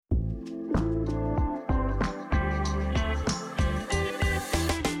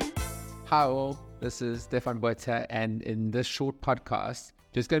Hi all, this is Stefan Boita, and in this short podcast,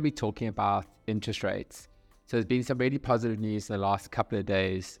 just going to be talking about interest rates. So there's been some really positive news in the last couple of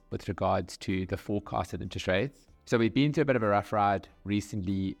days with regards to the forecasted interest rates. So we've been through a bit of a rough ride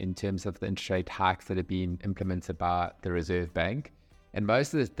recently in terms of the interest rate hikes that have been implemented by the Reserve Bank. And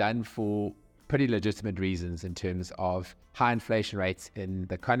most of this done for pretty legitimate reasons in terms of high inflation rates in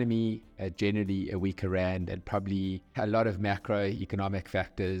the economy, generally a weaker rand, and probably a lot of macroeconomic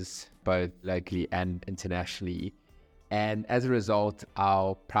factors, both locally and internationally. And as a result,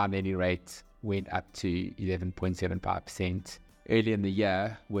 our prime lending rate went up to 11.75% early in the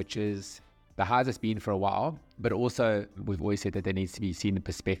year, which is the highest it's been for a while. But also, we've always said that there needs to be seen in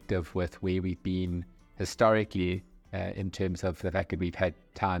perspective with where we've been historically, in terms of the fact that we've had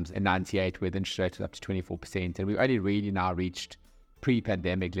times in 98 where the interest rate was up to 24%, and we've only really now reached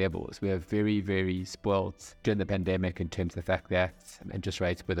pre-pandemic levels. We are very, very spoilt during the pandemic in terms of the fact that interest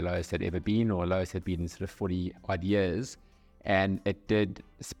rates were the lowest they'd ever been, or lowest had been in sort of 40 odd years. And it did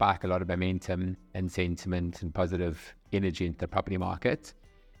spark a lot of momentum and sentiment and positive energy into the property market.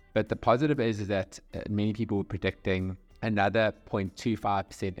 But the positive is that many people were predicting another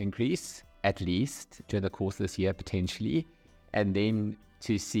 0.25% increase at least during the course of this year, potentially, and then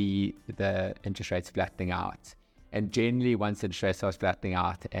to see the interest rates flattening out. And generally, once interest rates starts flattening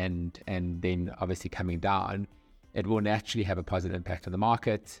out and then obviously coming down, it will naturally have a positive impact on the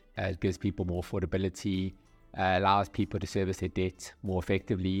market. It gives people more affordability, allows people to service their debt more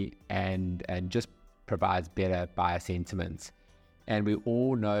effectively, and just provides better buyer sentiment. And we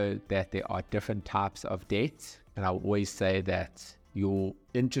all know that there are different types of debt, and I always say that your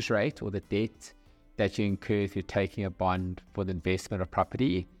interest rate or the debt that you incur if you're taking a bond for the investment of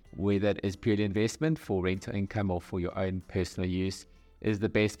property, whether it is purely investment for rental income or for your own personal use, is the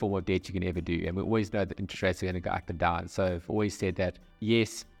best form of debt you can ever do. And we always know that interest rates are going to go up and down. So I've always said that,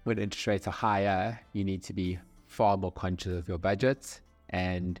 yes, when interest rates are higher, you need to be far more conscious of your budget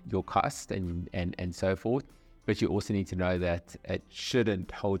and your cost and so forth. But you also need to know that it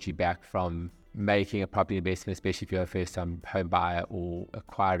shouldn't hold you back from making a property investment, especially if you're a first-time home buyer or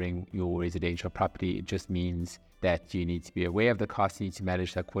acquiring your residential property. It just means that you need to be aware of the costs, you need to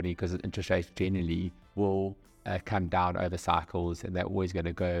manage that accordingly, because interest rates generally will come down over cycles, and they're always going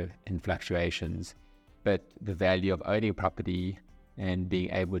to go in fluctuations. But the value of owning property and being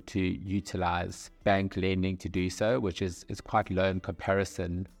able to utilize bank lending to do so, which is quite low in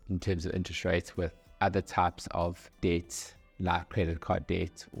comparison in terms of interest rates with other types of debt, like credit card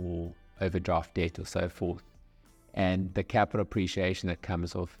debt or overdraft debt or so forth. And the capital appreciation that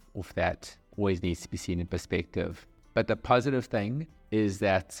comes off that always needs to be seen in perspective. But the positive thing is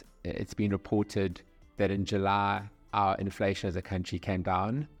that it's been reported that in July, our inflation as a country came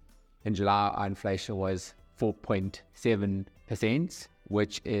down. In July, our inflation was 4.7%,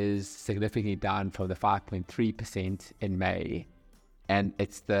 which is significantly down from the 5.3% in May. And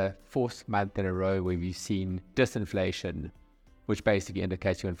it's the fourth month in a row where we've seen disinflation, which basically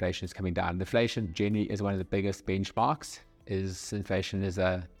indicates your inflation is coming down. Inflation generally is one of the biggest benchmarks. Inflation is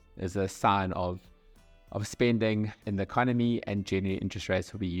a sign of spending in the economy, and generally interest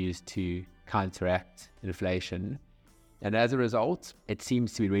rates will be used to counteract inflation. And as a result, it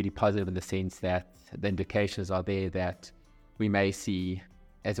seems to be really positive in the sense that the indications are there that we may see,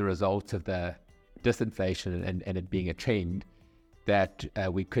 as a result of the disinflation and it being a trend, that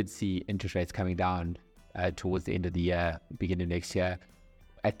we could see interest rates coming down towards the end of the year, beginning of next year.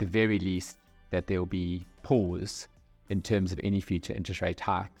 At the very least, that there will be pause in terms of any future interest rate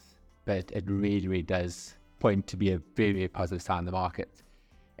hikes. But it really, really does point to be a very, very positive sign in the market.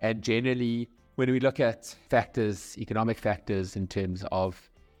 And generally, when we look at factors, economic factors in terms of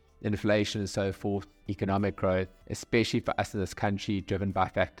inflation and so forth, economic growth, especially for us in this country, driven by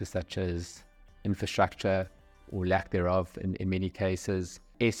factors such as infrastructure or lack thereof in many cases,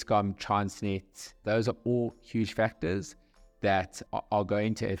 Eskom, Transnet, those are all huge factors that are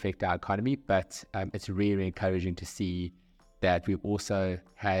going to affect our economy. But it's really encouraging to see that we've also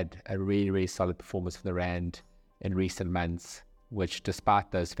had a really, really solid performance from the rand in recent months, which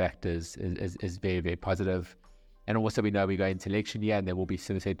despite those factors is very, very positive. And also we know we go into election year and there will be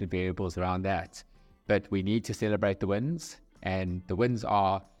some certain variables around that. But we need to celebrate the wins, and the wins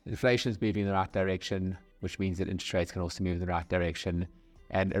are inflation is moving in the right direction, which means that interest rates can also move in the right direction.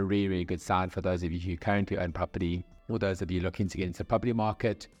 And a really, really good sign for those of you who currently own property, or those of you looking to get into the property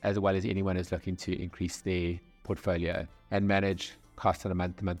market, as well as anyone who's looking to increase their portfolio and manage costs on a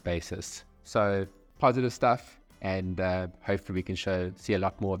month-to-month basis. So positive stuff, and hopefully we can see a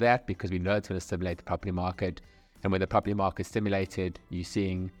lot more of that, because we know it's going to stimulate the property market. And when the property market is stimulated, you're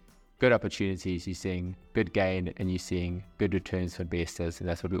seeing good opportunities, you're seeing good gain, and you're seeing good returns for investors. And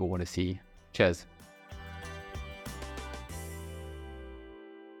that's what we all want to see. Cheers.